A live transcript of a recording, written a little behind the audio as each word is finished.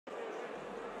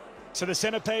To the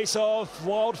centerpiece of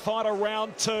WILDFIGHTER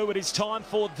Round 2. It is time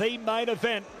for the main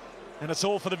event, and it's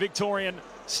all for the Victorian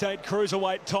State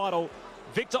Cruiserweight title.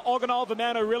 Victor Oganov, a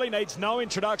man who really needs no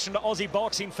introduction to Aussie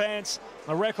boxing fans.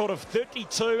 A record of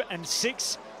 32-6.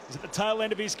 He's at the tail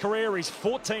end of his career. He's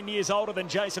 14 years older than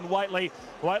Jason Whateley.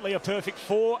 Whateley a perfect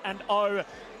 4-0.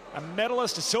 A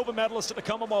medalist, a silver medalist at the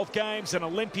Commonwealth Games, an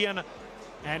Olympian,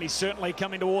 and he's certainly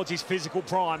coming towards his physical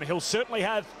prime. He'll certainly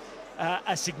have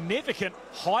a significant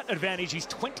height advantage. He's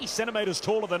 20 centimetres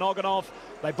taller than Oganov.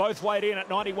 They both weighed in at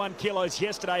 91 kilos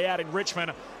yesterday out in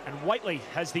Richmond, and Whateley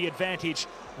has the advantage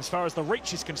as far as the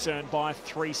reach is concerned by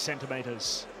 3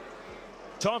 centimetres.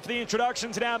 Time for the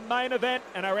introductions in our main event,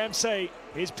 and our MC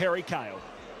is Perry Cale.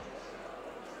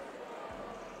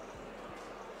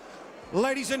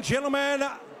 Ladies and gentlemen,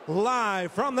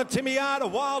 live from the Timmy Yard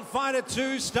of WILDFIGHTER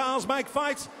 2 Styles Make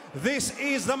Fights. This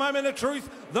is the moment of truth,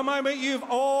 the moment you've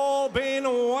all been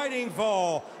waiting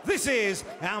for. This is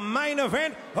our main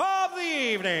event of the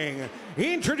evening.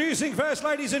 Introducing first,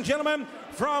 ladies and gentlemen,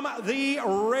 from the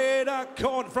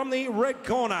red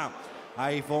corner,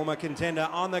 a former contender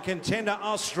on the Contender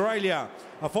Australia,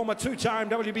 a former 2-time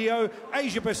WBO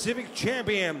Asia Pacific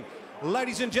champion.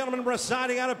 Ladies and gentlemen,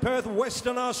 residing out of Perth,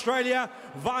 Western Australia,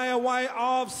 via way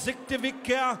of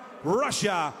Siktivka,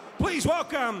 Russia. Please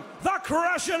welcome the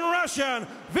Crushing Russian,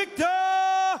 Victor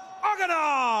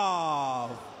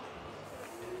Oganov.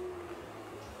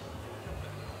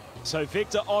 So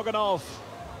Victor Oganov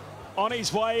on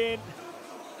his way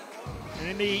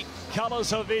in the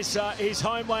colours of his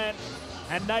homeland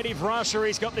and native Russia.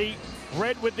 He's got the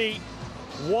red with the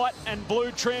white and blue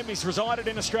trim. He's resided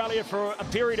in Australia for a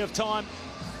period of time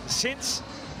since.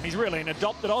 He's really an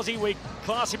adopted Aussie. We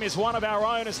class him as one of our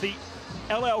own as the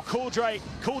LL Cool J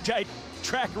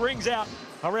track rings out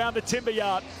around the Timber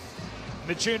Yard.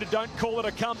 The tune to Don't Call It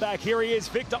a Comeback. Here he is,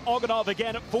 Victor Oganov,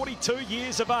 again at 42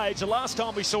 years of age. The last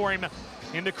time we saw him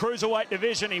in the Cruiserweight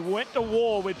division, he went to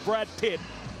war with Brad Pitt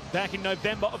back in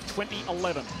November of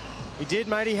 2011. He did,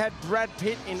 mate. He had Brad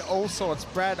Pitt in all sorts.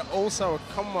 Brad, also a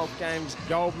Commonwealth Games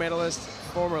gold medalist,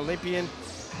 former Olympian.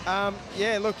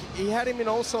 Yeah, look, he had him in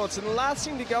all sorts. And the last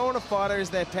thing to go on a fighter is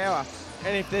their power.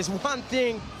 And if there's one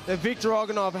thing that Victor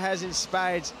Oganov has in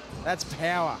spades, that's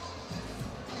power.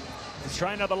 He's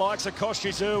trained under the likes of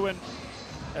Kosciuszko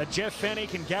and Jeff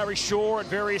Fennick and Gary Shaw at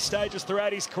various stages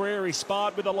throughout his career. He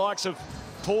sparred with the likes of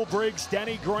Paul Briggs,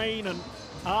 Danny Green and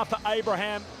Arthur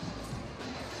Abraham.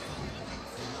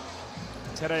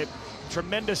 He's had a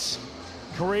tremendous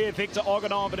career, Victor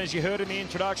Oganov, and as you heard in the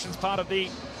introductions, part of the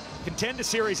Contender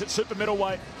Series at super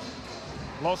middleweight.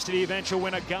 Lost to the eventual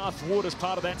winner Garth Wood as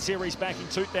part of that series back in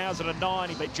 2009.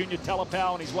 He beat Junior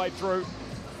Talapau on his way through.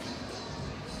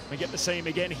 We get to see him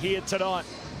again here tonight.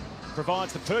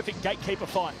 Provides the perfect gatekeeper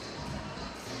fight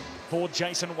for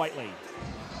Jason Whateley.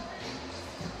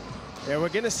 Yeah, we're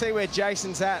going to see where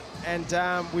Jason's at, and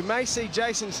we may see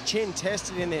Jason's chin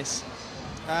tested in this.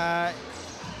 I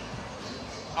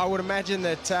would imagine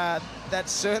that that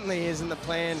certainly isn't the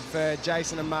plan for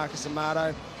Jason and Marcus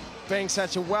Amato. Being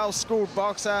such a well-schooled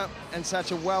boxer and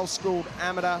such a well-schooled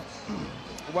amateur,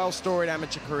 well-storied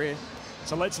amateur career.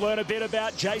 So let's learn a bit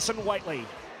about Jason Whateley.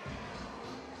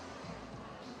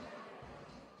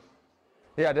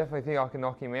 Yeah, I definitely think I can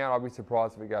knock him out. I'd be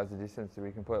surprised if it goes the distance, to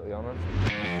be completely honest.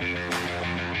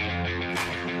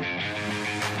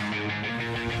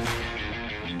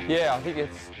 Yeah, I think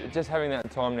it's just having that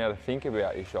time now to think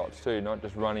about your shots too, not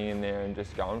just running in there and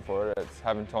just going for it. It's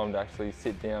having time to actually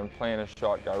sit down, plan a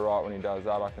shot, go right when he does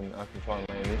that, I can try and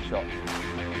land this shot.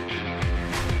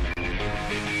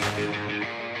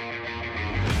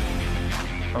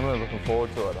 I'm really looking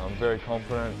forward to it. I'm very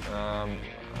confident,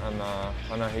 and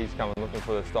I know he's coming looking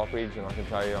for the stoppage, and I can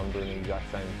tell you I'm doing the exact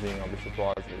same thing. I'll be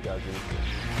surprised if it goes the distance.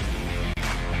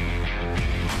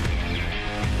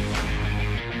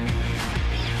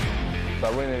 So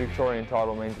winning the Victorian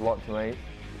title means a lot to me,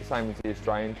 the same as the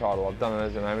Australian title. I've done it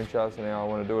as an amateur, so now I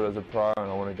want to do it as a pro, and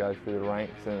I want to go through the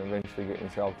ranks and eventually get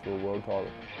myself to a world title.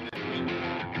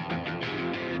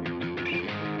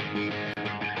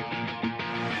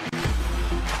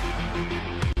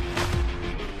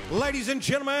 Ladies and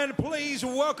gentlemen, please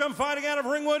welcome, fighting out of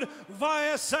Ringwood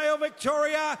via Sale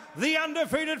Victoria, the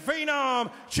undefeated phenom,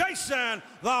 Jason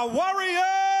the Warrior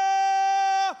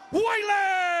Whateley!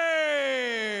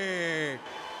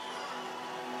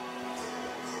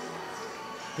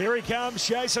 Here he comes,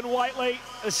 Jason Whateley,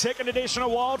 the second edition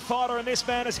of WILDFIGHTER, and this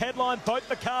man has headlined both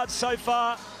the cards so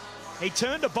far. He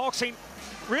turned to boxing,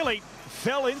 really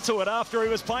fell into it after he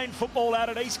was playing football out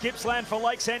at East Gippsland for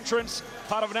Lakes Entrance,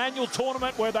 part of an annual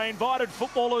tournament where they invited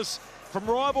footballers from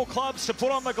rival clubs to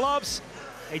put on the gloves.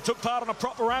 He took part on a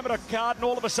proper amateur card, and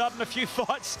all of a sudden, a few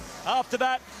fights after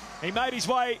that, he made his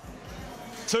way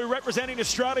to representing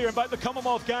Australia in both the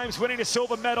Commonwealth Games, winning a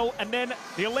silver medal, and then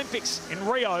the Olympics in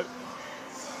Rio.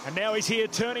 And now he's here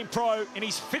turning pro in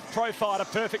his 5th pro fight, a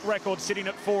perfect record, sitting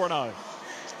at 4-0.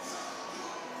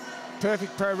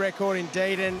 Perfect pro record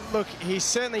indeed, and look, he's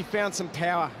certainly found some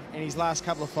power in his last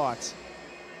couple of fights.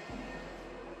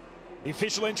 The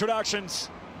official introductions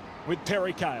with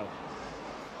Perry Cale.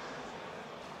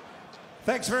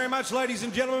 Thanks very much, ladies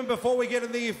and gentlemen. Before we get to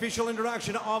the official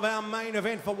introduction of our main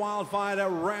event for Wildfighter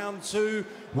Round 2,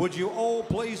 would you all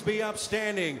please be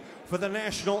upstanding for the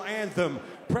national anthem,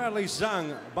 proudly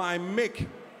sung by Mick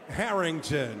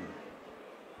Harrington.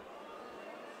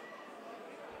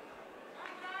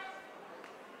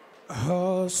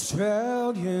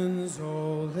 Australians,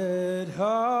 oh let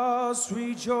us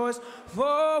rejoice,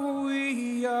 for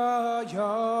we are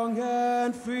young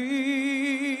and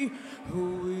free.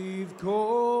 We've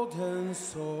golden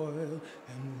soil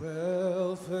and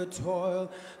wealth for toil.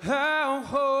 Our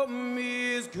home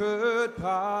is good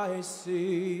by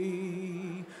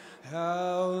sea.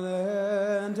 Our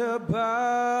land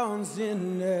abounds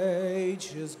in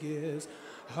nature's gifts.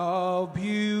 Our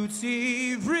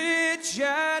beauty rich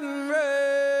and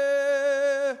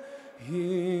rare.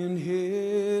 In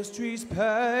history's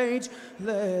page,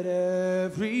 let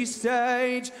every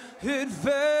stage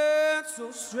advance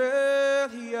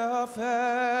Australia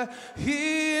fair.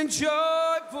 In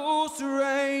joyful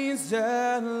strains,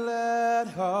 and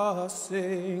let us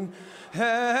sing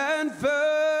and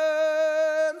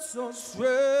advance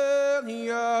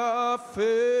Australia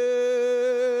fair.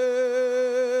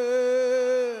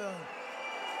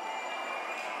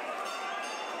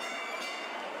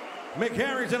 Mick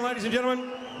Harrington, ladies and gentlemen.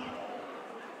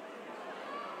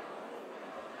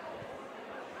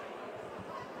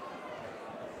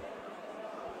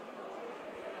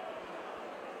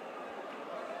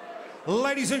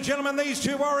 Ladies and gentlemen, these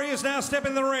two warriors now step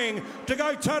in the ring to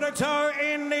go toe-to-toe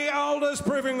in the oldest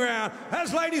proving ground.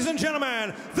 As ladies and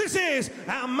gentlemen, this is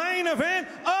our main event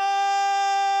of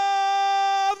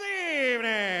the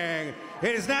evening.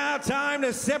 It is now time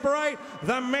to separate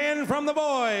the men from the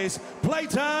boys.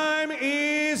 Playtime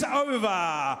is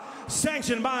over.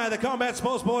 Sanctioned by the Combat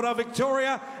Sports Board of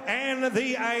Victoria and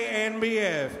the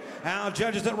ANBF. Our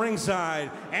judges at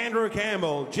ringside, Andrew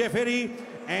Campbell, Jeff Eddy,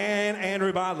 and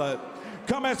Andrew Bartlett.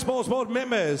 Combat Sports Board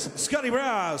members, Scotty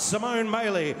Brower, Simone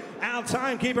Bailey. Our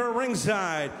timekeeper at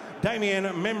ringside, Damien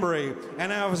Membry.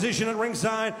 And our physician at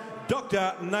ringside,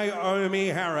 Dr. Naomi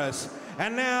Harris.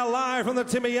 And now live from the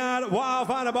Timber Yard,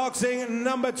 Wildfighter Boxing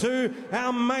number 2,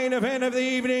 our main event of the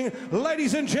evening.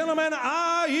 Ladies and gentlemen,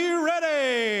 are you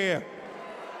ready?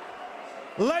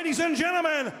 Ladies and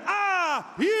gentlemen, are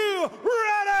you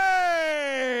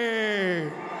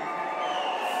ready?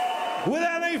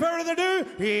 Without any further ado,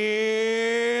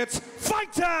 it's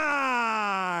fight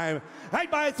time! 8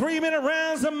 by 3-minute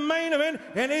rounds, the main event,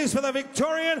 and is for the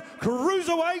Victorian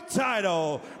Cruiserweight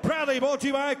title. Proudly brought to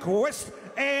you by Quest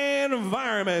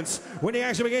Environments. When the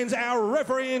action begins, our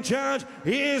referee in charge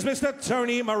is Mr.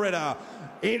 Tony Moretta.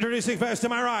 Introducing first to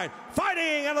my right,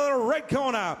 fighting out of the red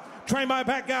corner, trained by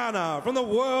Pat Garner from the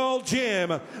World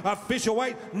Gym. Official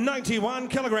weight 91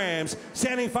 kilograms,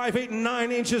 standing 5 feet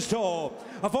 9 inches tall.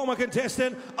 A former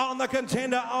contestant on the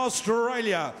Contender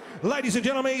Australia. Ladies and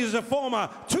gentlemen, he is a former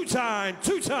two-time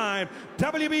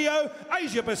WBO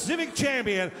Asia Pacific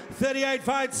champion. 38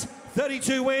 fights,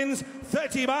 32 wins,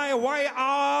 30 by way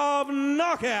of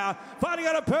knockout. Fighting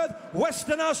out of Perth,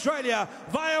 Western Australia,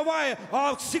 via way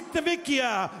of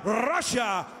Siktovikia,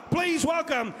 Russia. Please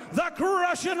welcome the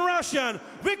Russian,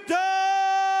 Victor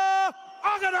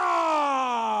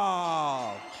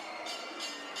Oganov.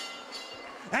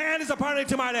 And his opponent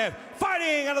to my left,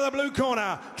 fighting out of the blue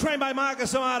corner, trained by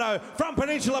Marcus Amato from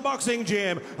Peninsula Boxing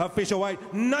Gym. Official weight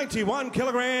 91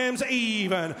 kilograms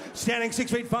even, standing 6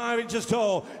 feet 5 inches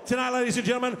tall. Tonight, ladies and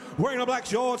gentlemen, wearing the black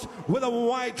shorts with a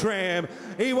white trim.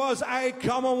 He was a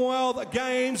Commonwealth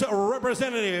Games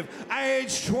representative,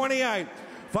 age 28.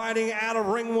 Fighting out of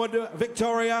Ringwood,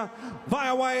 Victoria,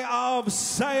 via way of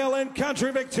Sale and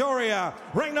Country, Victoria.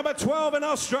 Rank number 12 in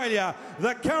Australia,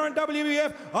 the current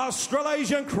WBF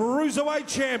Australasian Cruiserweight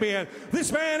champion.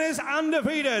 This man is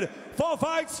undefeated. 4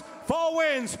 fights, 4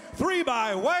 wins, 3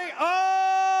 by way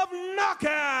of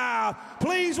knockout.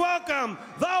 Please welcome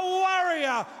the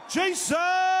warrior, Jason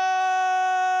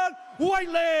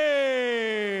Whateley.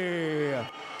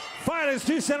 Fighters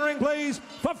to centering, please,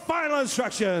 for final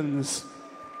instructions.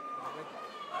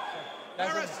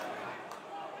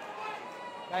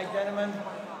 Okay, gentlemen,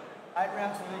 8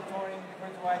 rounds for the Victorian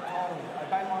Cruiserweight title.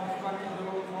 Obey my instructions at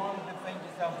all times. defend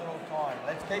yourselves at all times.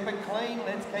 Let's keep it clean,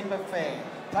 let's keep it fair.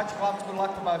 Touch gloves, good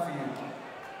luck to both of you.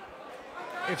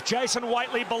 If Jason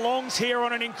Whateley belongs here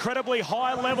on an incredibly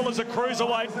high level as a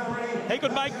cruiserweight, he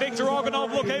could make Victor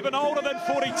Oganov look even older than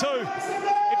 42.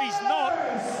 If he's not,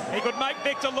 he could make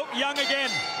Victor look young again.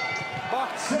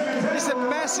 This is a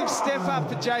massive step up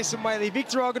for Jason Whateley.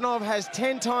 Victor Oganov has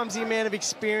 10 times the amount of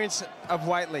experience of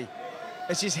Whateley.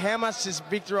 It's just how much does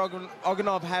Victor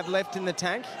Oganov have left in the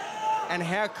tank and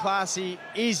how classy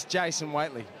is Jason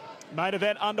Whateley. Main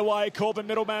event underway. Corbin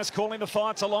Middlemass calling the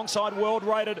fights alongside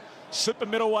world-rated super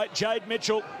middleweight Jade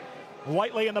Mitchell.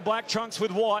 Whateley in the black trunks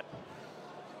with white.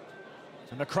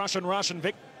 And the Crussian Russian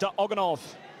Victor Oganov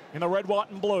in the red,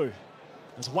 white and blue.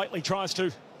 As Whateley tries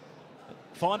to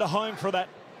find a home for that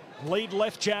lead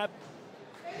left jab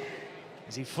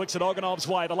as he flicks it Oganov's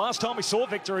way. The last time we saw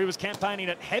Victor, he was campaigning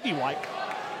at heavyweight.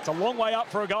 It's a long way up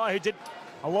for a guy who did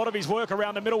a lot of his work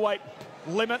around the middleweight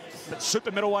limit, but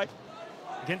super middleweight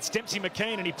against Dempsey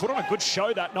McKean, and he put on a good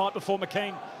show that night before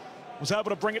McKean was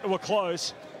able to bring it to a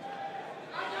close.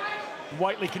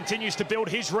 Whateley continues to build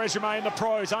his resume in the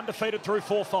pros, undefeated through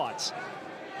 4 fights.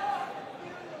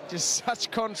 Just such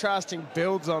contrasting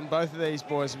builds on both of these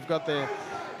boys. We've got the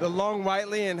long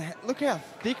Whateley, and look how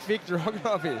thick Victor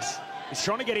Oganov is. He's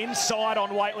trying to get inside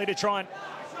on Whateley to try and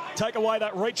take away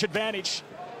that reach advantage.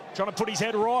 Trying to put his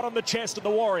head right on the chest of the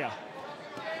Warrior.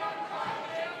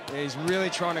 Yeah, he's really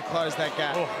trying to close that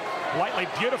gap. Oh, Whateley,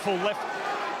 beautiful left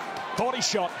body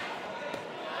shot.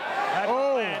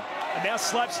 And now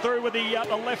slaps through with the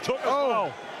left hook as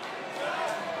well.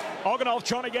 Oganov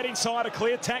trying to get inside, a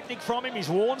clear tactic from him. He's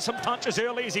worn some punches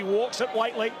early as he walks at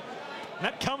Whateley. And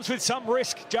that comes with some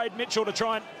risk, Jade Mitchell, to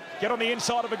try and get on the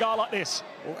inside of a guy like this.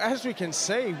 Well, as we can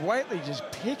see, Whateley just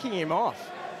picking him off.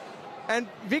 And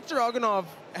Victor Oganov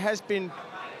has been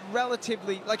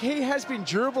relatively, like, he has been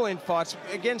durable in fights.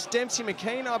 Against Dempsey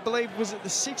McKean, I believe, was it the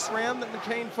 6th round that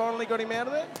McKean finally got him out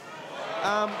of there?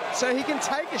 So he can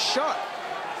take a shot.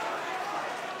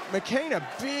 McKean, a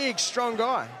big, strong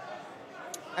guy.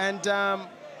 And,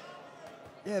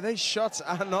 yeah, these shots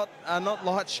are not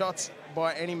light shots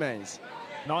by any means.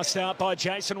 Nice start by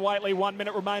Jason Whateley. 1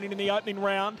 minute remaining in the opening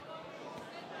round.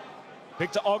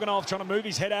 Victor Oganov trying to move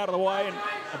his head out of the way, and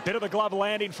a bit of the glove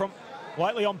landing from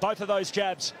Whateley on both of those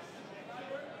jabs.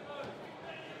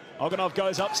 Oganov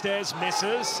goes upstairs,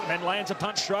 misses, and then lands a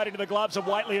punch straight into the gloves of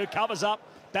Whateley, who covers up,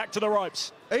 back to the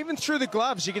ropes. Even through the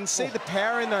gloves, you can see the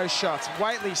power in those shots.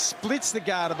 Whateley splits the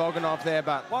guard of Oganov there,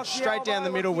 but straight down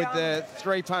the middle with the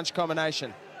 3-punch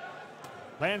combination.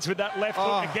 Lands with that left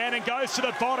hook again and goes to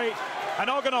the body. And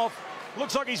Oganov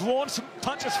looks like he's worn some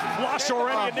punches flush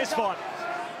already in this fight.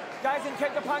 Jason,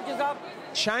 keep the punches up.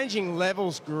 Changing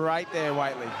levels great there,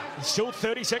 Whateley. Still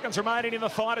 30 seconds remaining in the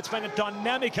fight. It's been a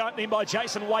dynamic opening by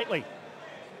Jason Whateley.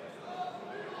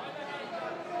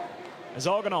 As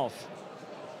Oganov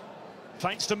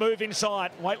feints to move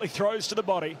inside, Whateley throws to the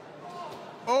body.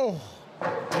 Oh,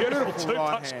 beautiful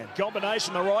 2-punch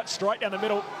combination. The right straight down the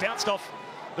middle, bounced off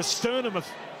the sternum of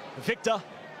Victor.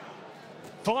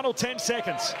 Final 10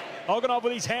 seconds. Oganov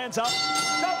with his hands up.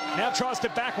 Now tries to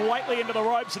back Whateley into the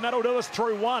ropes, and that'll do us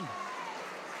through 1.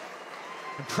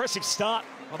 Impressive start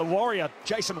by the Warrior,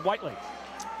 Jason Whateley.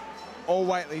 All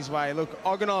Whateley's way. Look,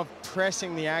 Oganov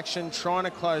pressing the action, trying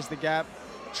to close the gap,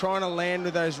 trying to land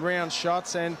with those round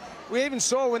shots, and we even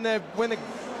saw when the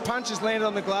punches landed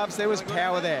on the gloves, there was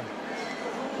power there.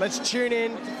 Let's tune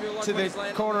in to the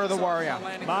corner of the Warrior.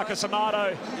 Marcus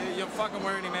Amato. You're fucking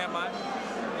wearing him out, mate.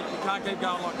 You can't keep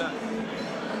going like that.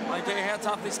 I don't care how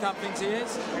tough this cup thinks he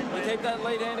is. You keep that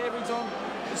lead hand every time,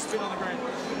 just spit on the ground.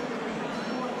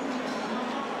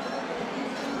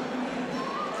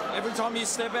 Every time you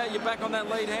step out, you're back on that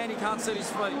lead hand, he can't set his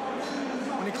feet.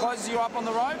 When he closes you up on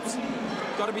the ropes,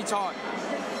 you've got to be tight.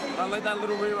 Don't let that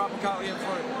little rear uppercut get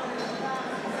through.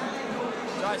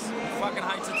 Jace, fucking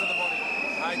hates it to the body.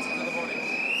 Hates it to the body.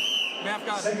 Mouth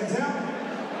guard.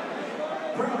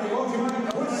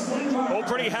 All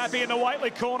pretty happy in the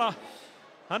Whateley corner.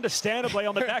 Understandably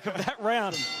on the back of that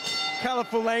round.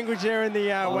 Colourful language there in the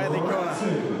Whateley corner.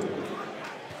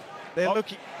 They're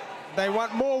looking, they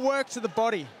want more work to the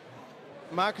body.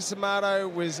 Marcus Amato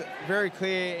was very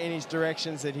clear in his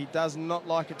directions that he does not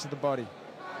like it to the body.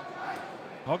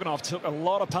 Oganov took a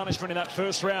lot of punishment in that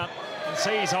first round. You can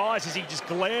see his eyes as he just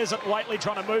glares at Whateley,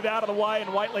 trying to move out of the way,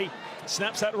 and Whateley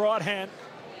snaps that right hand,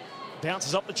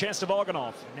 bounces up the chest of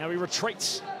Oganov. Now he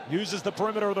retreats, uses the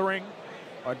perimeter of the ring.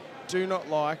 I do not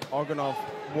like Oganov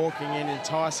walking in,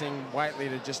 enticing Whateley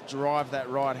to just drive that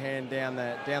right hand down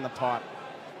the pipe.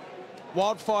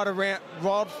 WILDFIGHTER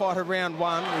round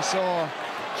 1, we saw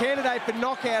candidate for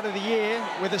knockout of the year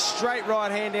with a straight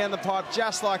right hand down the pipe,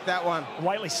 just like that one.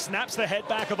 Whateley snaps the head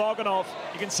back of Oganov.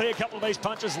 You can see a couple of these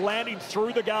punches landing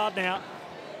through the guard now.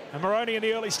 And we're only in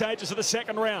the early stages of the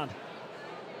second round.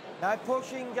 No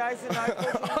pushing, Jason, no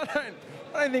pushing.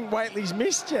 I don't think Whateley's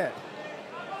missed yet.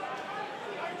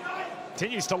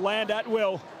 Continues to land at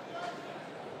will.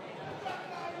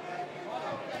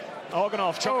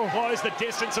 Oganov trying to close the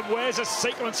distance and wears a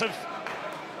sequence of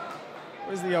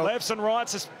the old lefts and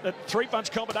rights, a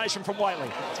three-punch combination from Whateley.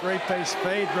 Three-piece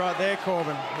feed right there,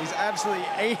 Corbin. He's absolutely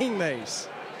eating these.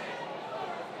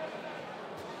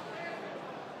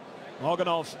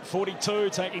 Oganov, 42,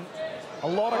 taking a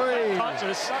lot of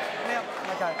punches.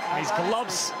 His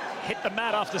gloves hit the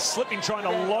mat after slipping, trying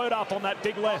to load up on that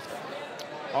big left.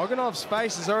 Oganov's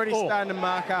face is already starting to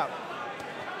mark up.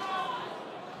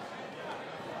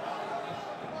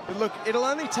 But look, it'll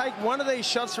only take one of these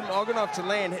shots from Oganov to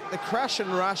land. The Crush and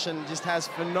Russian just has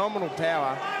phenomenal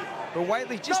power. But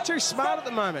Whateley just too smart at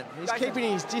the moment. He's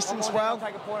keeping his distance well.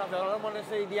 Take a point up there. I don't want to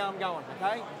see the arm going,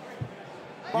 okay?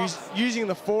 Using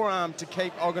the forearm to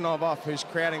keep Oganov off, who's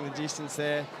crowding the distance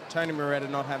there. Tony Moretta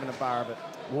not having a bar of it.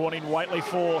 Warning Whateley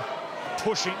for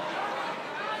pushing.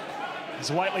 As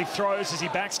Whateley throws as he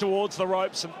backs towards the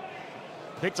ropes. And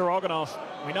Victor Oganov,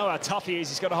 we know how tough he is.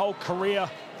 He's got a whole career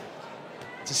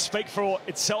to speak for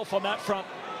itself on that front.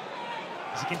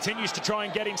 As he continues to try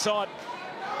and get inside.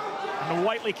 And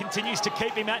Whateley continues to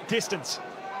keep him at distance.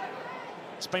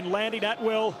 It's been landing at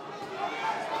will.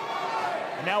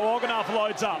 And now Oganov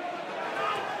loads up.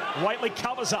 Whateley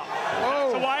covers up.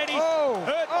 That's away and he's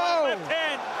hurt by the left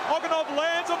hand. Oganov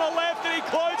lands on the left and he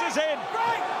closes in.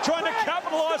 Trying to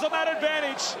capitalise on that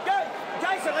advantage. Go,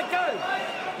 Jason, let go.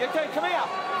 You two, come here,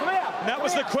 come here. And that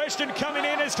was the question coming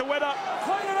in as to whether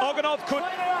Oganov could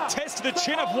test the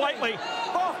chin of Whateley.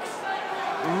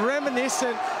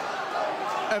 Reminiscent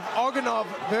of Oganov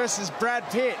versus Brad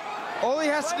Pitt. All he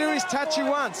has to do is touch you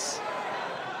once.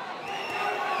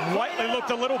 Whateley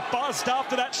looked a little buzzed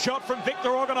after that shot from Victor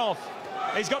Oganov.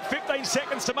 He's got 15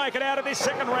 seconds to make it out of this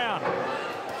second round.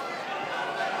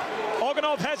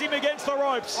 Oganov has him against the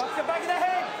ropes. Watch the back of the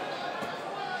head.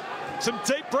 Some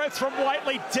deep breaths from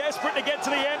Whateley, desperate to get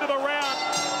to the end of the round.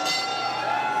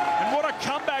 And what a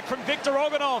comeback from Victor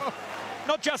Oganov.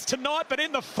 Not just tonight, but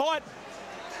in the fight.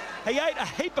 He ate a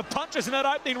heap of punches in that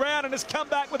opening round and has come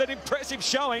back with an impressive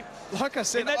showing. Like I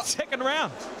said, in that second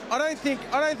round. I don't think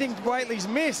Whateley's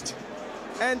missed.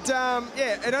 And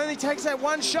yeah, it only takes that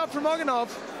one shot from Oganov.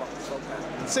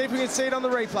 Let's see if we can see it on the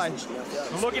replay.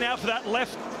 We're looking out for that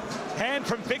left hand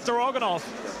from Victor Oganov.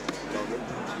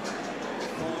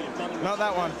 Not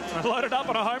that one. Loaded up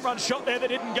on a home run shot there that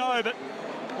didn't go, but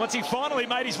once he finally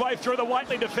made his way through the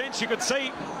Whateley defence, you could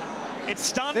see it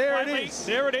stunned Whateley.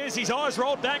 There it is. His eyes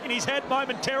rolled back in his head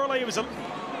momentarily. He was a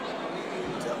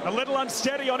little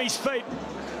unsteady on his feet.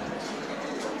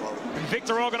 And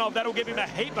Victor Oganov, that'll give him a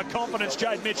heap of confidence,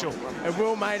 Jade Mitchell. It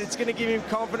will, mate. It's going to give him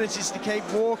confidence just to keep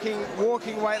walking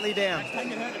Whateley down.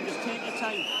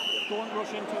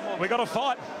 We got to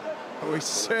fight. We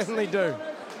certainly do.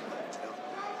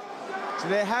 So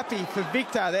they're happy for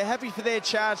Victor. They're happy for their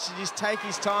charge to just take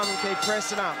his time and keep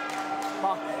pressing up.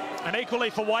 And equally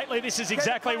for Whateley, this is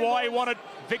exactly why he wanted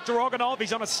Victor Oganov.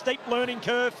 He's on a steep learning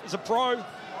curve as a pro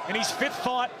in his 5th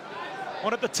fight.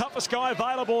 Wanted the toughest guy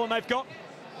available, and they've got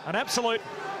an absolute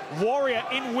warrior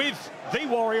in with the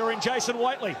warrior in Jason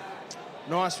Whateley.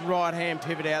 Nice right-hand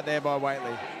pivot out there by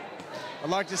Whateley. I'd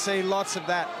like to see lots of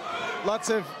that.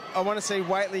 I want to see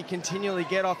Whateley continually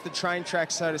get off the train track,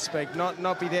 so to speak,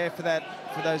 not be there for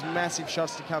those massive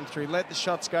shots to come through. Let the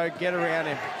shots go, get around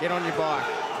him, get on your bike.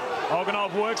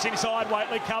 Oganov works inside,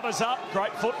 Whateley covers up,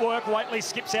 great footwork, Whateley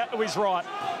skips out to his right.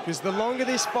 Because the longer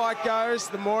this fight goes,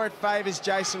 the more it favours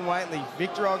Jason Whateley.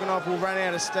 Victor Oganov will run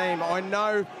out of steam. I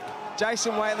know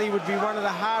Jason Whateley would be one of the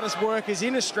hardest workers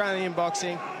in Australian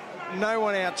boxing. No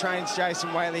one out-trains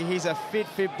Jason Whateley. He's a fit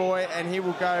boy, and he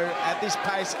will go at this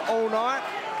pace all night.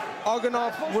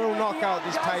 Oganov will not go at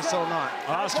this pace all night.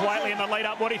 I asked Whateley in the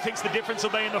lead-up what he thinks the difference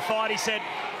will be in the fight. He said,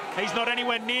 he's not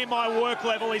anywhere near my work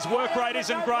level. His work rate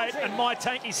isn't great, and my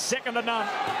tank is second to none.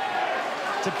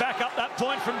 To back up that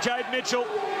point from Jade Mitchell.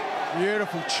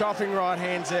 Beautiful chopping right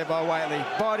hands there by Whateley.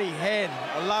 Body, head,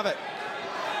 I love it.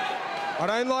 I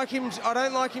don't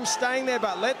like him staying there,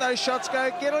 but let those shots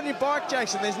go. Get on your bike,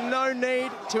 Jason. There's no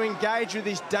need to engage with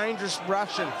this dangerous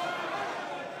Russian.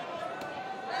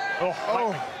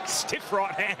 Oh. Stiff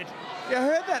right hand. You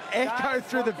heard that echo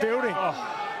through the building.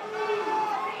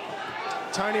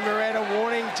 Tony Moretta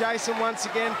warning Jason once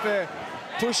again for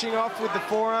pushing off with the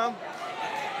forearm.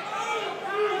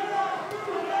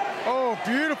 Oh,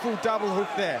 beautiful double hook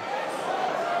there.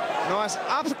 Nice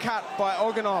uppercut by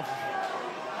Oganov.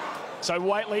 So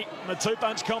Whateley, the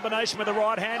two-punch combination with the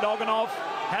right hand. Oganov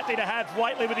happy to have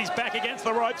Whateley with his back against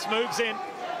the ropes, moves in.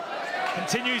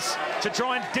 Continues to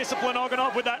try and discipline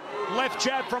Oganov with that left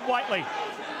jab from Whateley.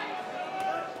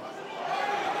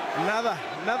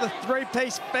 Another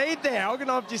three-piece feed there.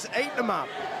 Oganov just eating them up.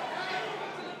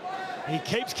 He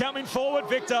keeps coming forward,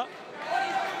 Victor.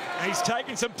 And he's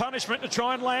taking some punishment to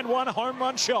try and land one home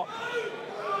run shot.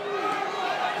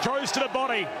 Throws to the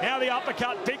body. Now the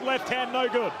uppercut. Big left hand, no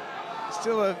good.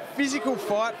 Still a physical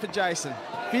fight for Jason.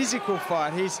 Physical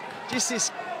fight. He's just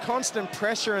this constant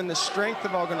pressure and the strength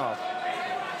of Oganov.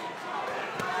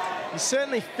 He's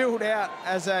certainly filled out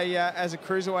as a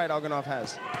cruiserweight, Oganov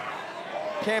has.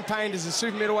 Campaigned as a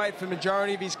super middleweight for the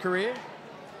majority of his career.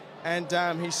 And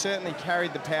he's certainly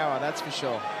carried the power, that's for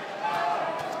sure.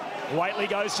 Whateley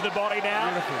goes to the body now.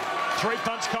 Beautiful.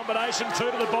 Three-punch combination, two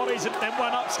to the bodies and then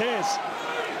one upstairs.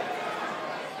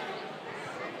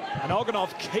 And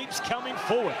Oganov keeps coming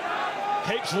forward.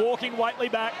 Keeps walking Whateley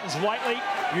back as Whateley.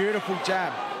 Beautiful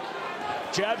jab.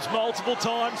 Jabs multiple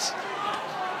times.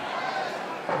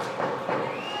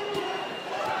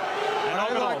 And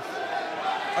Oganov.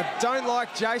 I don't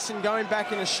like Jason going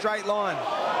back in a straight line.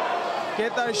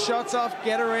 Get those shots off,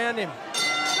 get around him.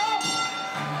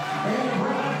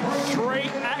 Three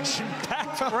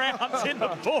action-packed rounds in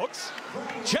the books.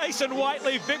 Jason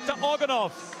Whateley, Victor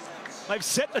Oganov. They've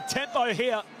set the tempo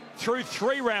here through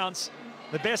 3 rounds.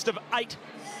 The best of 8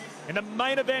 in the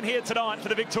main event here tonight for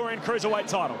the Victorian Cruiserweight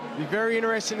title. Be very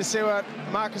interesting to see what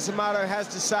Marcus Amato has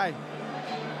to say.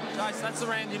 Jason, that's the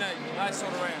round you need. That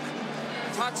sort of round.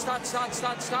 Touch, touch, touch,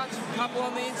 touch, touch. Couple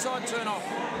on the inside, turn off.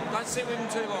 Don't sit with him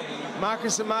too long.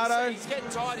 Marcus Amato. He's getting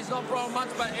tired. He's not throwing much,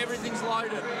 but everything's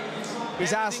loaded.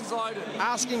 He's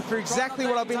asking for exactly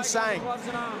what I've been saying. Gloves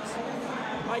and arms.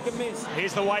 Make a miss.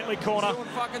 Here's the Whateley corner. He's doing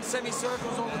fucking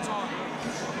semicircles all the time.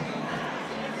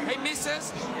 He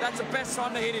misses. That's the best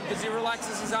time to hit him because he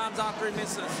relaxes his arms after he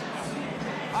misses.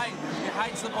 Hey, he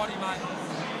hates the body, mate.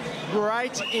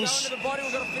 Great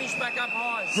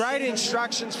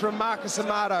instructions from Marcus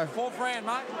Amato. 4th round,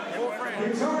 mate. 4th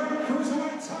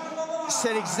round.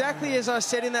 Said exactly as I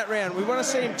said in that round. We want to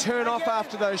see him turn off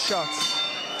after those shots.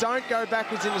 Don't go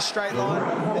backwards in a straight line.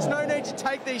 There's no need to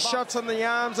take these shots on the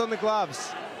arms, on the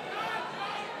gloves.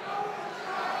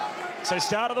 So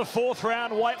start of the 4th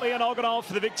round, Whateley and Oganov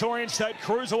for the Victorian State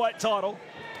Cruiserweight title.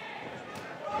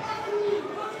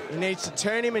 He needs to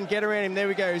turn him and get around him. There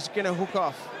we go. He's going to hook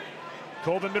off.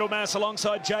 Corbin Middlemass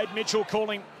alongside Jade Mitchell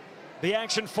calling the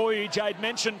action for you. Jade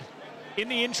mentioned in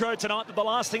the intro tonight that the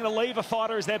last thing to leave a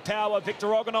fighter is their power. Victor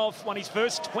Oganov won his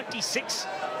first 26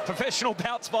 professional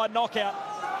bouts by knockout.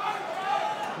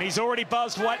 And he's already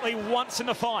buzzed Whateley once in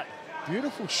the fight.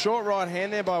 Beautiful short right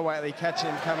hand there by Whateley, catching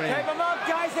him coming in. Keep him up,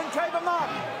 Jason, keep him up.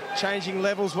 Changing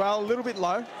levels well, a little bit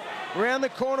low. Around the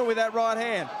corner with that right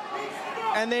hand.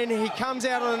 And then he comes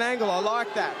out on an angle, I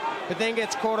like that. But then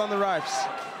gets caught on the ropes.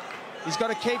 He's got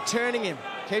to keep turning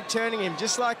him,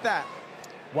 just like that.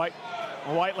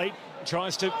 Whateley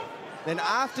tries to... Then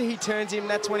after he turns him,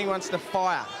 that's when he wants to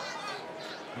fire.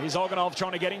 Here's Oganov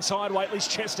trying to get inside Whateley's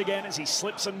chest again as he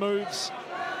slips and moves.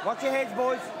 Watch your heads,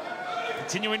 boys.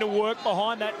 Continuing to work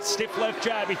behind that stiff left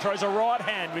jab. He throws a right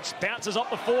hand, which bounces off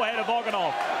the forehead of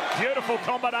Oganov. Beautiful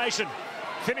combination.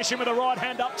 Finish him with a right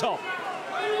hand up top.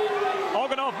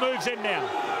 Oganov moves in now.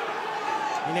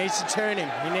 He needs to turn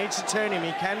him.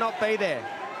 He cannot be there.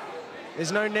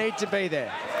 There's no need to be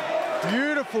there.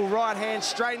 Beautiful right hand,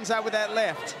 straightens up with that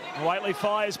left. Whateley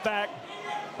fires back.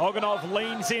 Oganov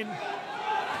leans in.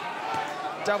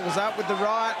 Doubles up with the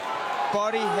right,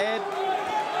 body, head.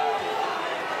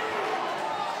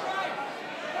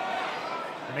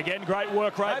 And again, great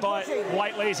work rate by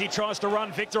Whateley as he tries to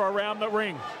run Victor around the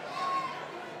ring.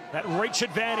 That reach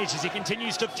advantage as he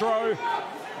continues to throw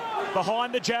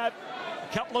behind the jab.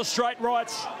 A couple of straight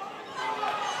rights.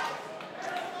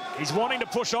 He's wanting to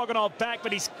push Oganov back,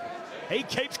 but he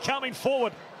keeps coming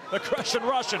forward. The Crussian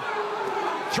Russian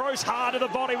throws hard to the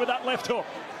body with that left hook.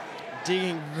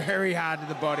 Digging very hard to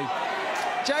the body.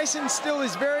 Jason still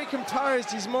is very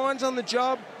composed. His mind's on the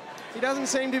job. He doesn't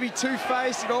seem to be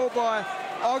two-faced at all by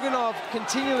Oganov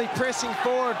continually pressing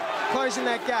forward, closing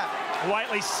that gap.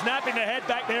 Whateley snapping the head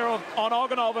back there on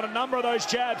Oganov and a number of those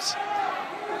jabs.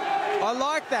 I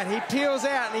like that. He peels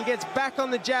out and he gets back on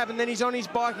the jab and then he's on his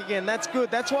bike again. That's good.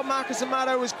 That's what Marcus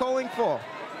Amato was calling for.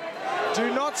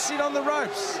 Do not sit on the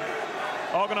ropes.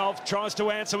 Oganov tries to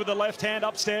answer with the left hand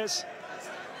upstairs.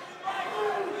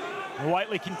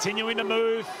 Whateley continuing to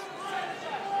move.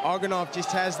 Oganov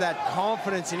just has that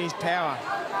confidence in his power.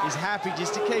 He's happy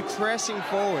just to keep pressing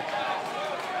forward.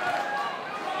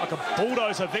 Like a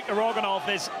bulldozer, Victor Oganov.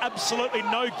 There's absolutely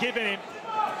no give in him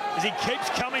as he keeps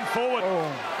coming forward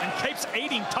and keeps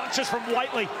eating punches from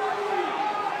Whateley.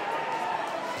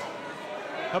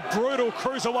 A brutal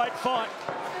cruiserweight fight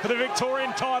for the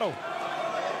Victorian title.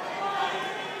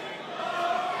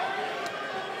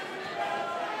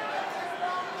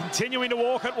 Continuing to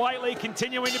walk at Whateley,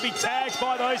 continuing to be tagged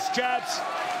by those jabs.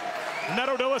 And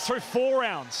that'll do us through 4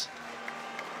 rounds.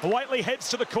 Whateley heads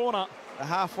to the corner. The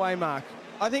halfway mark.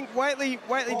 I think Whateley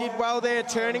did well there,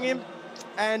 turning him.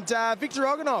 And Victor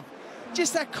Oganov,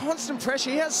 just that constant pressure.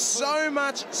 He has so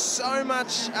much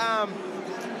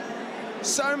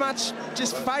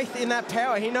just faith in that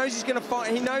power. He knows he's going to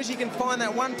find. He knows he can find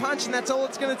that one punch, and that's all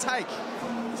it's going to take.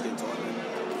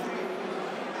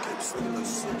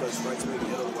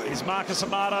 Is Marcus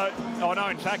Amato? Oh no,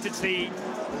 in fact it's the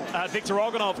Victor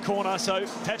Oganov corner. So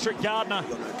Patrick Gardner,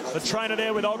 the trainer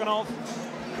there with Oganov.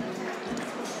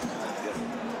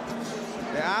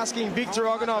 They're asking Victor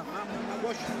Oganov.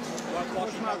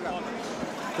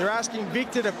 They're asking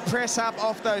Victor to press up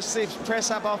off those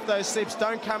slips,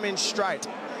 don't come in straight.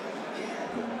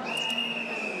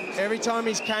 Every time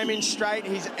he's came in straight,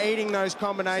 he's eating those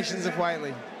combinations of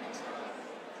Whateley.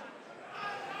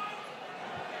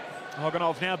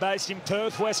 Oganov now based in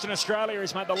Perth, Western Australia.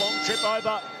 He's made the long trip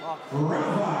over.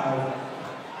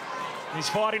 He's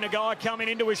fighting a guy coming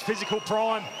into his physical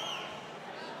prime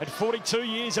at 42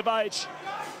 years of age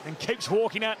and keeps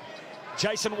walking at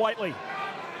Jason Whateley.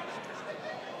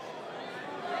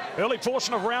 Early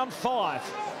portion of round 5.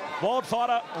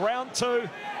 WILDFIGHTER round 2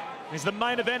 is the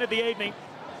main event of the evening.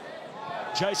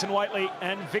 Jason Whateley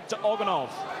and Victor Oganov.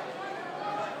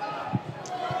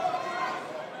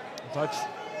 Both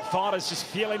fighters just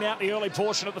feeling out the early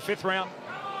portion of the 5th round.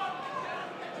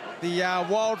 The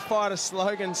WILDFIGHTER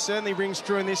slogan certainly rings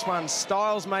true in this one.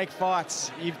 Styles make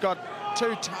fights. You've got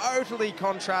 2 totally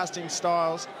contrasting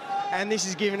styles, and this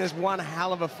is giving us one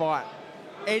hell of a fight.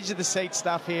 Edge of the seat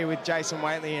stuff here with Jason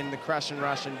Whateley and the crush and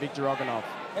rush and Victor Oganov.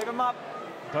 Keep him up.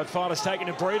 Both fighters taking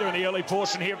a breather in the early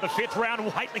portion here of the 5th round.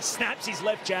 Whateley snaps his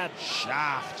left jab.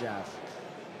 Shaft jab.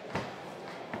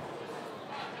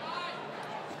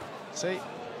 See,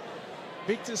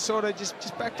 Victor's sort of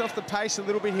just backed off the pace a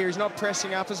little bit here. He's not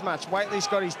pressing up as much. Whateley's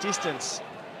got his distance.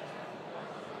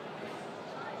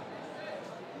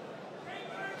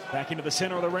 Back into the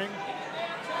center of the ring.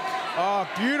 Oh,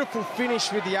 beautiful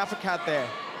finish with the uppercut there.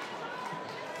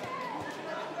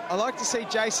 I like to see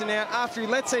Jason out after he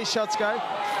lets these shots go,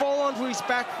 fall onto his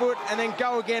back foot and then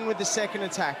go again with the second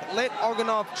attack. Let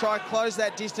Oganov try close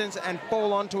that distance and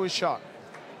fall onto his shot.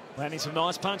 Landing some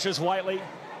nice punches, Whateley.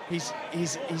 He's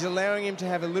allowing him to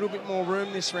have a little bit more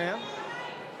room this round.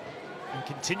 And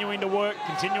continuing to work,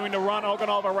 continuing to run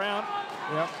Oganov around.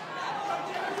 Yep.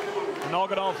 And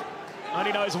Oganov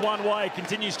only knows one way,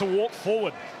 continues to walk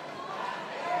forward.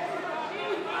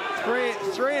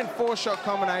 3 and 4 shot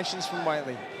combinations from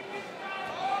Whateley.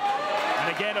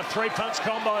 And again, a 3-punch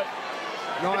combo.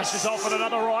 Nice. Finishes off with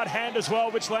another right hand as well,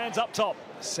 which lands up top.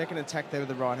 Second attack there with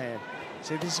the right hand.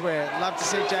 See, this is where I'd love to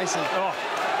see Jason. Oh,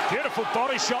 beautiful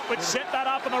body shot, which set that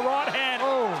up in the right hand.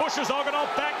 Oh. Pushes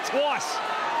Oganov back twice.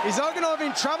 Is Oganov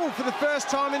in trouble for the first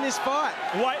time in this fight?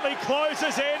 Whateley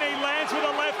closes in, he lands with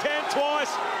a left hand twice.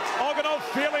 Oganov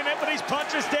feeling it with his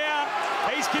punches down.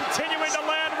 He's continuing to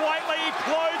land. Whateley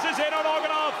closes in on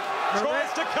Oganov,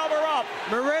 tries to cover up.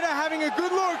 Moretta having a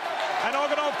good look. And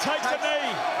Oganov takes a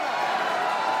knee.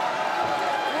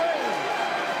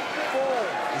 3, 4.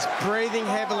 He's breathing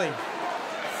heavily.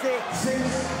 6, 7,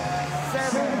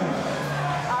 8,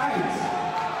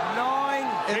 9.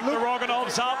 Victor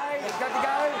Oganov's up. Let's go to go.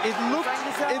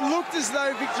 It looked as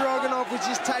though Victor Oganov was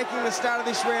just taking the start of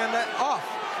this round off.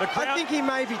 I think he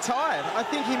may be tired. I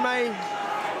think he may...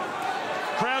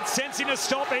 Crowd sensing a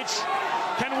stoppage.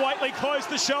 Can Whateley close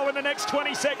the show in the next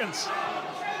 20 seconds?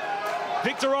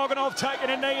 Victor Oganov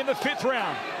taking a knee in the 5th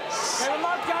round. Keep him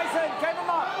up, Jason. Keep him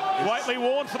up. Whateley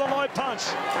warned for the low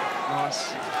punch.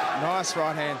 Nice. Nice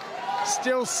right hand.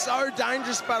 Still so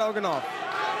dangerous, but Oganov.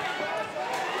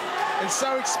 And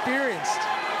so experienced.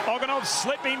 Oganov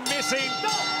slipping, missing,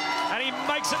 and he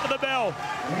makes it to the bell.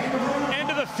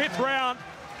 End of the 5th round,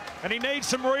 and he needs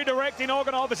some redirecting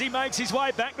Oganov as he makes his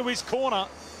way back to his corner.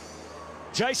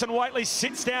 Jason Whateley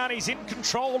sits down. He's in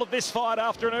control of this fight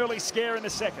after an early scare in the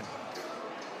 2nd.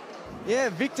 Yeah,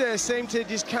 Victor seemed to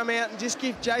just come out and just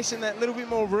give Jason that little bit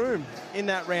more room in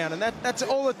that round, and that's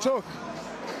all it took.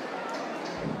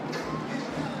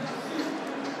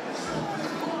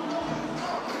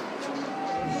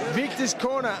 Victor's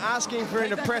corner asking for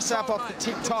him to press up off the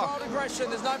tick-tock. Controlled aggression,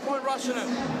 there's no point rushing it.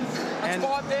 That's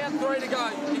 5 down, 3 to go.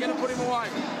 You're going to put him away.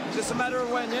 Just a matter of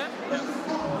when, yeah?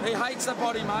 He hates that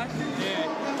body, mate.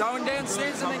 Yeah. Going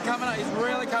downstairs and then coming up. He's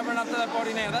really covering up to that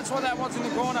body now. That's what that was in the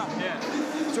corner. Yeah.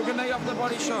 Took a knee off the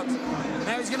body shot.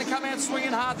 Now he's going to come out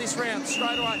swinging hard this round,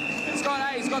 straight away. He's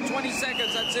got 20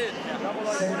 seconds, that's it.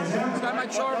 He's going to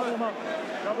make sure of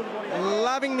it.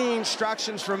 Loving the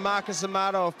instructions from Marcus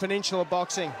Amato of Peninsula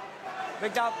Boxing.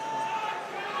 Picked up.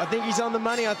 I think he's on the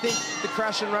money. I think the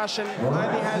Crush and Russian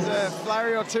only has a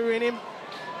flurry or two in him.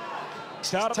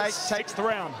 Start of the sixth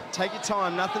round. Take your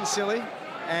time, nothing silly,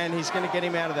 and he's going to get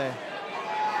him out of there.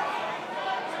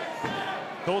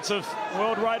 Thoughts of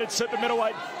world-rated super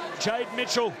middleweight Jade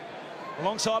Mitchell,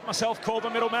 alongside myself,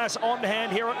 Corbin Middlemass, on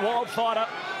hand here at WILDFIGHTER.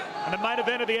 And the main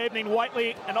event of the evening,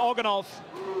 Whateley and Oganov.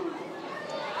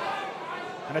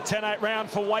 And a 10-8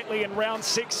 round for Whateley in round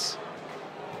 6.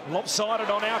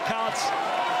 Lopsided on our cards.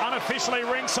 Unofficially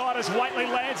ringside as Whateley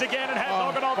lands again and has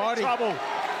Oganov in trouble.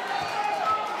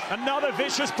 Another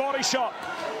vicious body shot.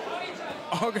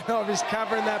 Oganov is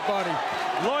covering that body.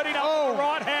 Loading up with the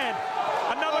right hand.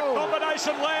 Another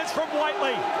combination lands from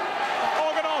Whateley.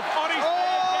 Oganov on his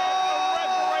head.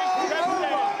 The referee steps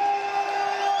down.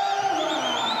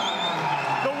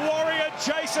 The warrior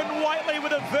Jason Whateley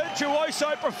with a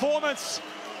virtuoso performance.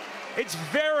 It's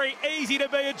very easy to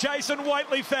be a Jason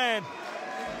Whateley fan.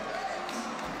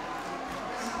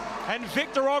 And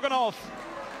Victor Oganov,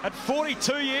 at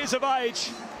 42 years of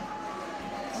age,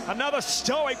 another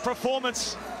stoic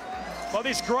performance by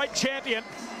this great champion.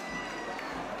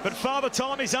 But Father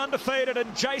Time is undefeated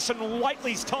and Jason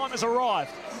Whateley's time has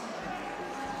arrived.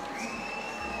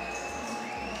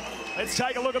 Let's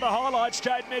take a look at the highlights,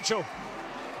 Jade Mitchell.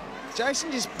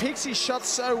 Jason just picks his shots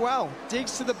so well.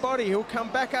 Digs to the body, he'll come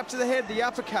back up to the head, the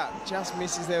uppercut. Just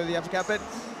misses there with the uppercut, but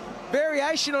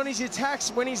variation on his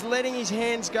attacks when he's letting his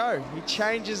hands go. He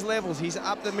changes levels, he's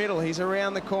up the middle, he's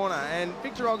around the corner, and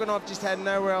Victor Oganov just had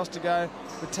nowhere else to go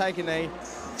but take a knee.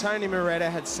 Tony Moretta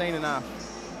had seen enough.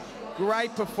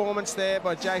 Great performance there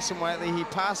by Jason Whateley. He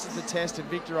passes the test of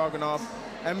Victor Oganov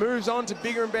and moves on to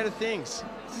bigger and better things.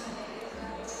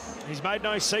 He's made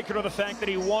no secret of the fact that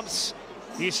he wants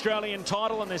the Australian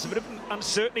title, and there's a bit of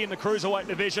uncertainty in the Cruiserweight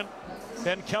division.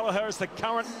 Ben Kelleher is the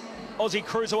current Aussie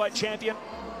Cruiserweight champion.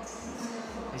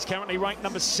 He's currently ranked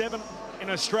number 7 in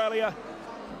Australia.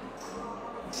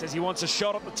 He says he wants a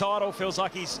shot at the title, feels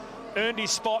like he's earned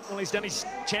his spot. Well, he's done his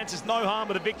chances no harm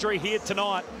with a victory here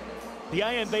tonight. The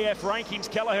ANBF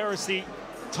rankings, Kelleher is the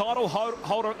title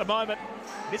holder at the moment.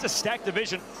 It is a stacked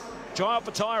division. Jai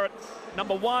Opetaia at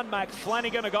number 1, Mac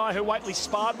Flanagan, a guy who Whateley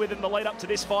sparred with in the lead up to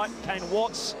this fight. Kane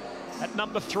Watts at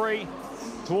number 3,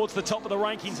 towards the top of the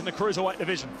rankings in the Cruiserweight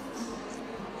division.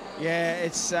 Yeah,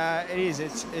 it is.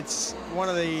 It's one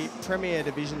of the premier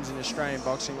divisions in Australian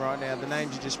boxing right now. The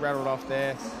names you just rattled off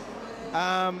there.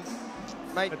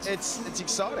 Mate, it's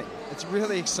exciting. It's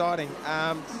really exciting.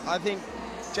 I think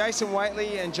Jason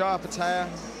Whateley and Jai Opetaia,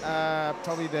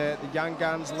 probably the young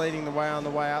guns leading the way on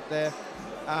the way up there.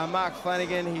 Mark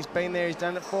Flanagan, he's been there, he's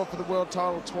done it for the world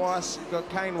title twice. You've got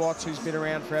Kane Watts, who's been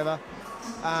around forever.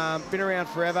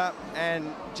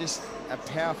 And just a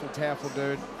powerful, powerful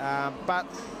dude. But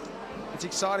it's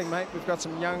exciting, mate. We've got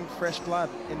some young, fresh blood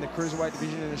in the Cruiserweight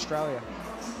division in Australia.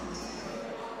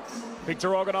 Victor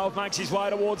Oganov makes his way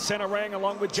towards centre ring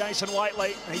along with Jason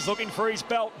Whateley. He's looking for his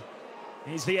belt.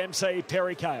 He's the MC,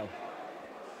 Perry Cale.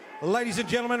 Ladies and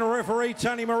gentlemen, referee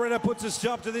Tony Moretta puts a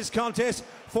stop to this contest.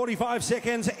 45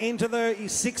 seconds into the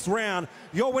 6th round.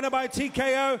 Your winner by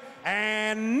TKO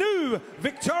and new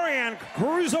Victorian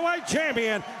Cruiserweight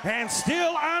champion and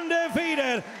still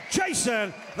undefeated,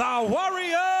 Jason the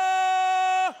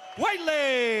Warrior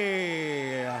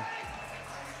Whateley.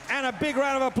 And a big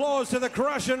round of applause to the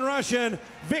Crush and Russian,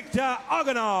 Victor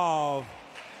Oganov.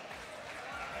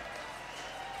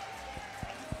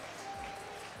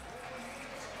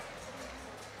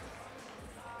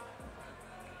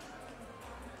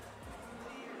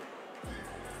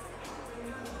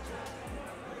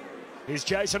 Here's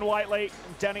Jason Whateley.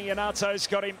 Danny Yanato's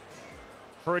got him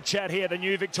for a chat here, the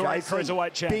new Victorian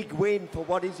Cruiserweight champ. Big win for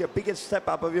what is your biggest step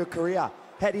up of your career.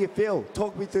 How do you feel?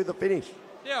 Talk me through the finish.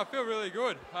 Yeah, I feel really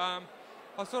good. I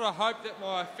sort of hoped that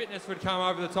my fitness would come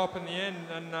over the top in the end,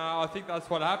 and I think that's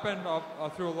what happened. I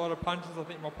threw a lot of punches. I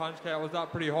think my punch count was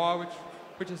up pretty high,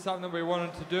 which is something that we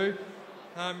wanted to do.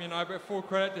 You know, but full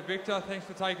credit to Victor. Thanks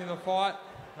for taking the fight.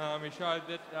 He showed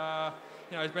that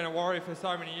you know, he's been a warrior for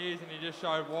so many years, and he just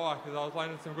showed why, because I was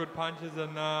landing some good punches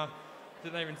and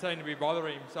didn't even seem to be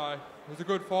bothering him. So it was a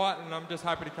good fight, and I'm just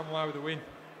happy to come away with a win.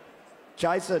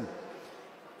 Jason,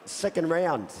 second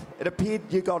round. It appeared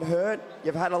you got hurt.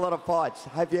 You've had a lot of fights.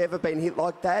 Have you ever been hit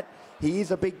like that? He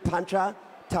is a big puncher.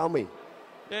 Tell me.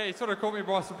 Yeah, he sort of caught me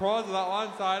by surprise with that one,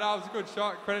 so that was a good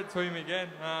shot. Credit to him again.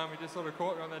 He just sort of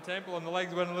caught me on the temple and the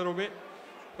legs went a little bit.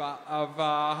 But I've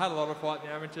had a lot of fight in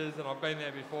the amateurs and I've been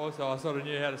there before, so I sort of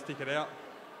knew how to stick it out.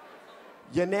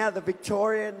 You're now the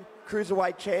Victorian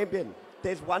Cruiserweight champion.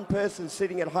 There's one person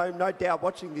sitting at home, no doubt,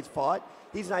 watching this fight.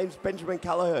 His name's Benjamin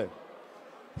Callagher.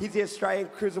 He's the Australian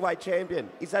Cruiserweight champion.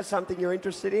 Is that something you're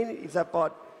interested in? Is that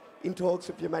what in talks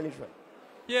with your management?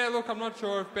 Yeah, look, I'm not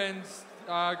sure if Ben's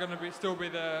going to still be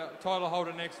the title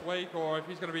holder next week or if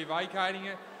he's going to be vacating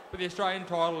it. But the Australian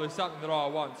title is something that I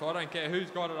want, so I don't care who's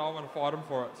got it, I want to fight him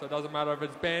for it. So it doesn't matter if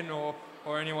it's Ben or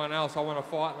anyone else, I want to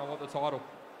fight and I want the title.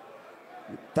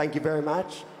 Thank you very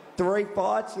much. 3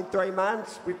 fights in 3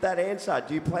 months. With that answer,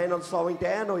 do you plan on slowing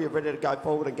down or are you ready to go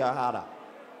forward and go harder?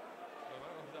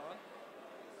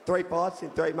 3 fights in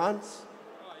 3 months?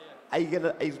 Oh,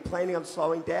 yeah. Are you planning on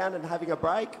slowing down and having a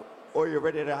break, or are you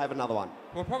ready to have another one?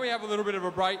 We'll probably have a little bit of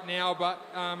a break now, but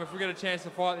if we get a chance to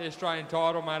fight the Australian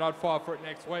title, mate, I'd fight for it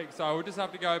next week. So we'll just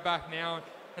have to go back now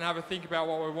and have a think about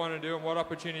what we want to do and what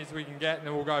opportunities we can get, and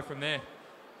then we'll go from there.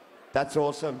 That's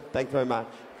awesome. Thank you very much.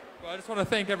 Well, I just want to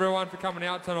thank everyone for coming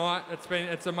out tonight.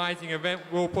 It's an amazing event.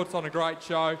 Will puts on a great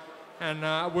show, and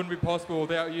it wouldn't be possible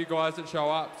without you guys that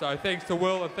show up. So thanks to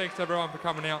Will and thanks to everyone for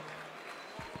coming out.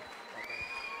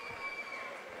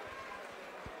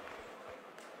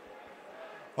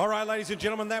 All right, ladies and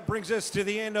gentlemen, that brings us to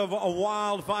the end of a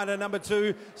Wild Fighter number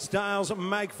 2, Styles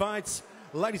Make Fights.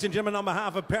 Ladies and gentlemen, on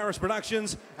behalf of Paris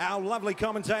Productions, our lovely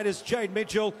commentators, Jade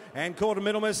Mitchell and Corda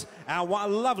Middlemas, our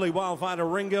lovely Wild Fighter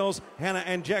ring girls, Hannah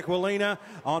and Jacquelina.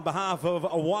 On behalf of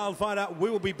a Wild Fighter, we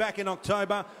will be back in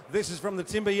October. This is from the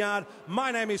Timber Yard.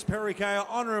 My name is Perry Kale.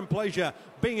 Honour and pleasure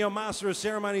being your master of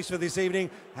ceremonies for this evening.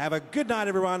 Have a good night,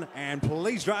 everyone, and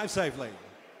please drive safely.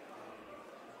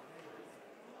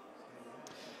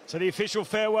 So the official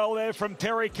farewell there from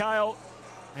Perry Kale.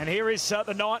 And here is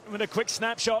the night with a quick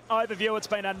snapshot overview. It's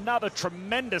been another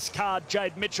tremendous card,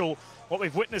 Jade Mitchell. What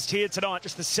we've witnessed here tonight,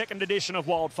 just the second edition of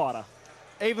Wild Fighter.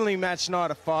 Evenly matched night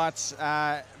of fights.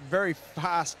 Very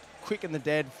fast, quick in the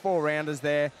dead, 4-rounders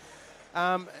there.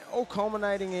 All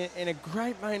culminating in a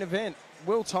great main event.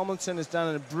 Will Tomlinson has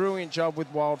done a brilliant job with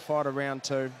Wild Fighter round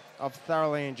 2. I've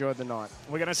thoroughly enjoyed the night.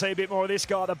 We're going to see a bit more of this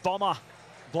guy, the bomber,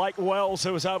 Blake Wells,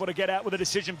 who was able to get out with a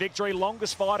decision victory.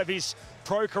 Longest fight of his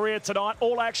pro career tonight.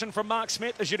 All action from Mark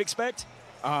Smith, as you'd expect.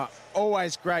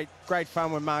 Always great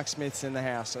fun when Mark Smith's in the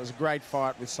house. It was a great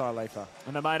fight with Cy Leifer.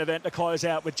 And the main event to close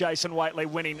out with Jason Whateley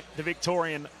winning the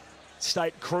Victorian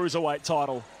State Cruiserweight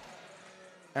title.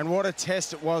 And what a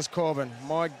test it was, Corbin.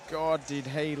 My God, did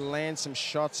he land some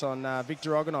shots on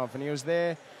Victor Oganov, and he was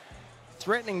there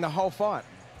threatening the whole fight.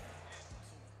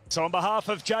 So on behalf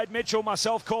of Jade Mitchell,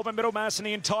 myself, Corbin Middlemass, and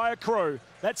the entire crew,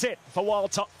 that's it for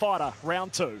Wild Fighter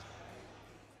Round 2.